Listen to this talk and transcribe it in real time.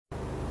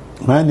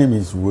My name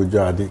is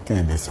Wojo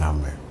Adekende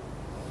Samuel.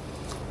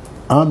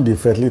 I'm the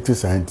fertility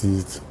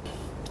scientist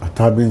at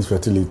Tabin's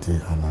Fertility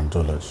and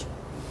Andrology.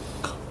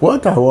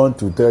 What I want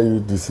to tell you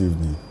this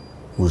evening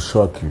will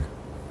shock you,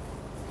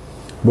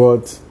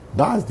 but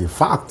that's the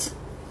fact.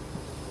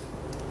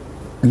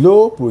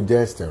 Low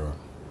progesterone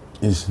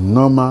is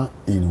normal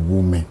in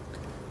women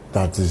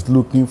that is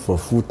looking for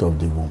fruit of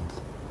the womb.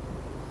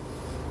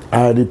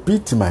 I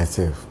repeat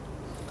myself,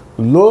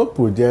 low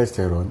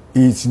progesterone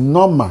is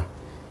normal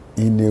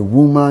in a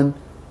woman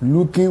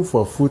looking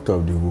for fruit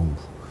of the womb.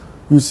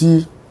 You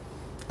see,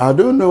 I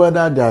don't know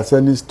whether there's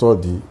any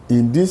study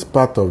in this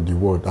part of the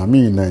world, I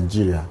mean in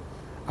Nigeria,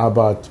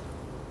 about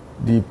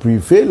the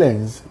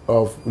prevalence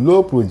of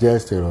low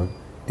progesterone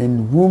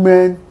in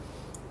women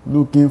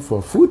looking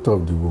for fruit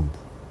of the womb.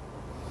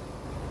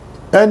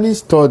 Any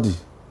study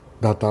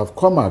that I've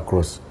come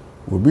across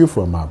will be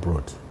from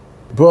abroad.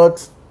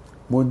 But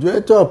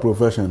majority of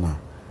professionals,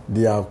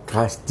 they have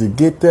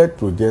castigated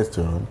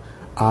progesterone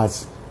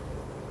as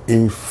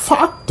a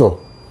factor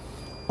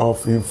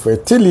of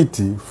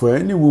infertility for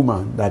any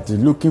woman that is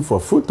looking for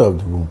fruit of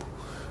the womb.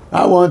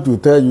 I want to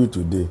tell you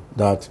today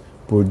that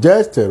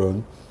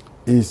progesterone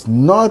is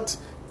not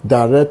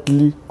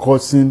directly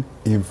causing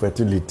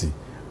infertility,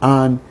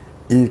 and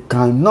it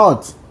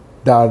cannot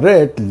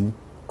directly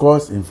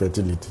cause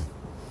infertility.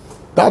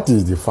 That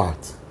is the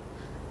fact.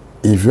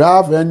 If you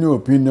have any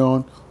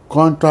opinion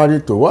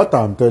contrary to what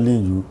I'm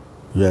telling you,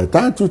 you are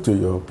entitled to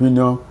your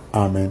opinion.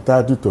 I'm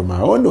entitled to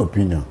my own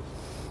opinion.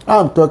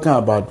 I'm talking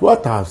about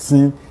what I've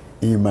seen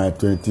in my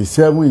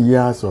 27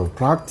 years of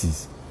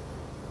practice.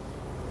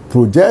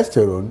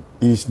 Progesterone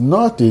is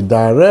not a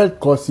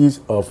direct cause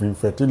of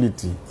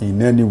infertility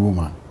in any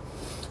woman.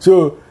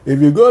 So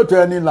if you go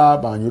to any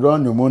lab and you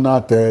run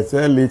hormonal tests,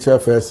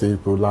 LHFSA,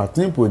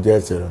 prolactin,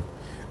 progesterone,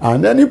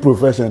 and any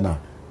professional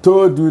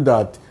told you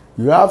that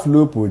you have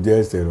low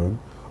progesterone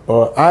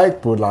or high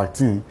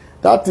prolactin,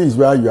 that is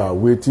where you are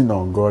waiting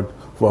on God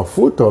for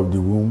fruit of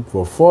the womb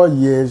for 4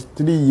 years,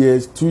 3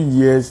 years, 2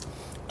 years,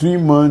 3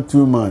 months,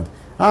 2 months.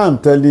 I am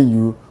telling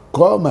you,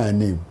 call my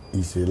name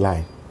is a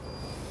lie.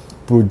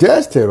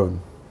 Progesterone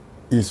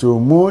is a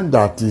hormone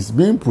that is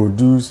being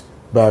produced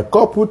by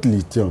coupled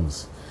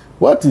lithiums.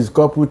 What is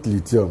coupled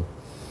lithium?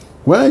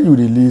 When you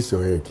release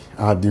your egg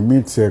at the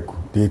mid-cycle,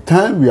 the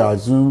time we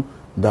assume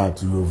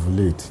that you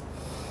ovulate,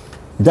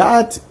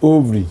 that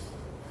ovary,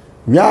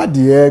 where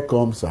the egg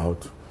comes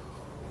out,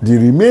 the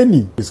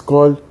remaining is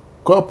called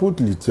coupled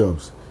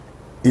lithiums.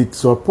 It's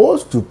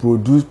supposed to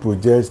produce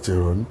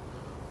progesterone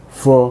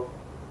for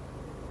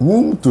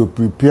womb to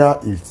prepare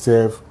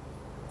itself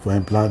for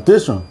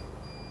implantation.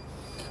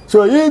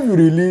 So if you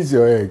release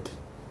your egg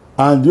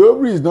and the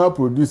ovary is not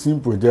producing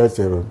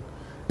progesterone,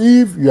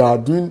 if you are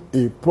doing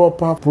a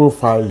proper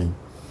profiling,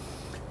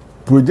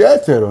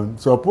 progesterone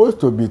is supposed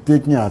to be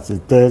taken as a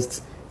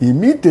test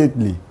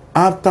immediately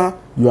after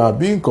you are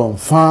being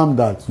confirmed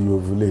that you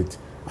ovulate,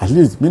 at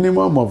least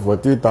minimum of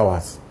 48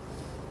 hours.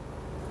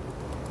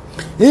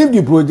 If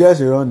the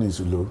progesterone is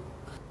low,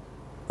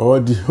 or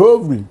the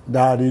ovary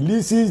that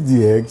releases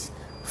the eggs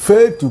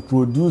fail to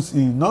produce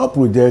enough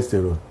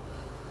progesterone,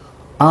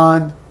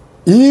 and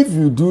if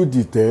you do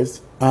the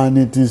test and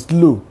it is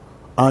low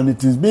and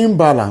it is being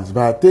balanced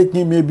by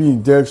taking maybe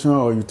injection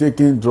or you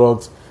taking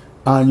drugs,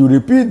 and you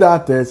repeat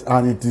that test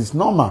and it is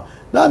normal,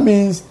 that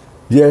means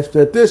the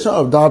expectation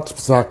of that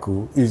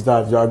cycle is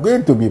that you are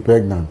going to be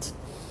pregnant.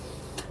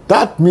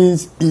 That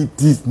means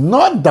it is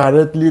not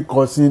directly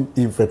causing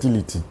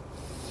infertility.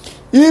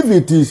 If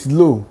it is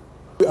low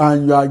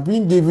and you are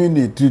being given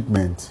a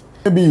treatment,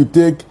 maybe you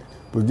take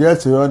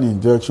progesterone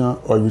injection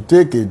or you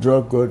take a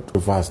drug called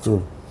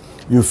progesterone,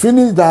 you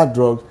finish that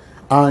drug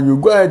and you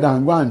go ahead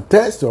and go and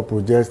test your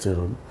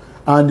progesterone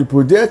and the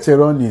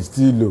progesterone is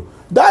still low,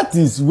 that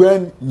is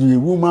when the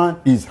woman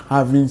is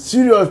having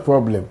serious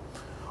problem.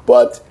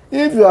 But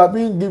if you are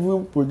being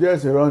given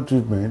progesterone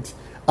treatment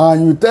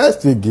and you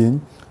test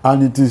again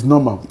and it is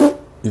normal,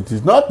 it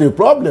is not a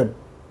problem.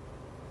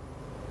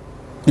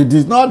 It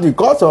is not the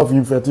cause of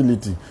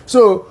infertility.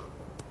 So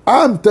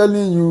I'm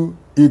telling you,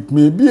 it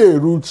may be a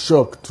rude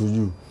shock to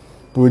you.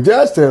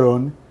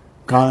 Progesterone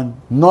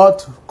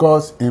cannot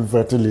cause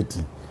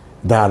infertility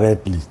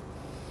directly.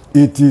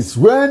 It is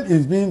when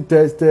it's being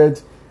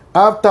tested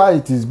after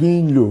it is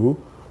being low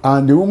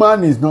and the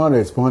woman is not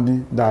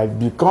responding that it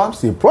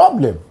becomes a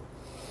problem.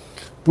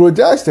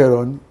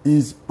 Progesterone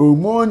is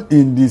hormone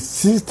in the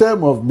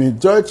system of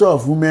majority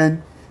of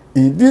women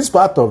in this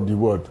part of the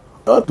world.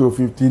 Up to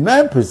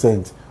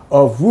 59%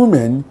 of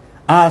women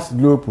has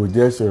low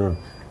progesterone.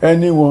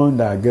 Anyone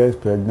that gets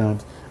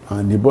pregnant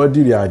and the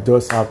body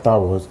readjusts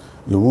afterwards,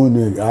 you won't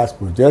know it has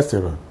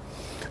progesterone.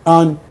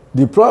 And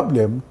the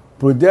problem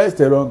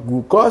progesterone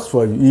will cause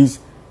for you is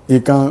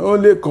it can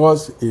only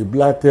cause a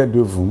blighted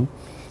ovum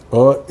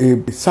or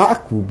a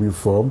sac will be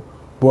formed,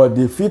 but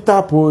the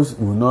fetal pose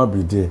will not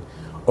be there.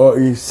 Or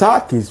a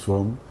sac is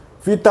formed,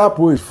 fetal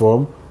pose is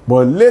formed,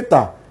 but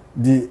later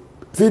the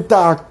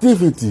fetal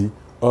activity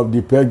of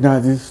the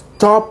pregnancy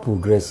stop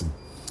progressing.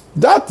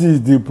 That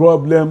is the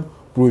problem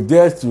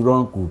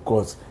progesterone could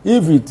cause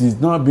if it is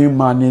not being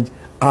managed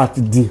at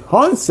the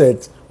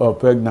onset of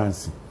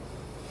pregnancy.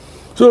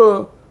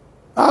 So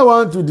I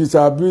want to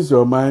disabuse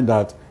your mind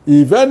that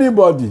if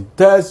anybody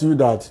tells you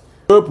that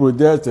low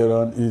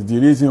progesterone is the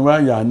reason why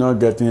you are not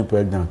getting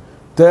pregnant,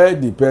 tell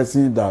the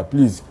person that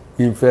please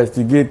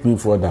investigate me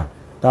further.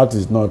 That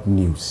is not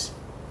news.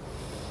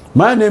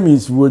 My name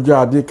is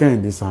Wojo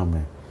Adekende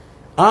Samuel.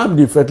 I'm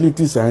the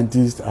fertility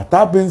scientist at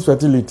Happens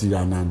Fertility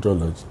and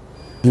Andrology.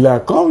 Till I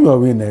come your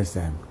way next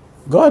time,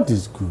 God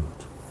is good.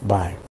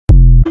 Bye.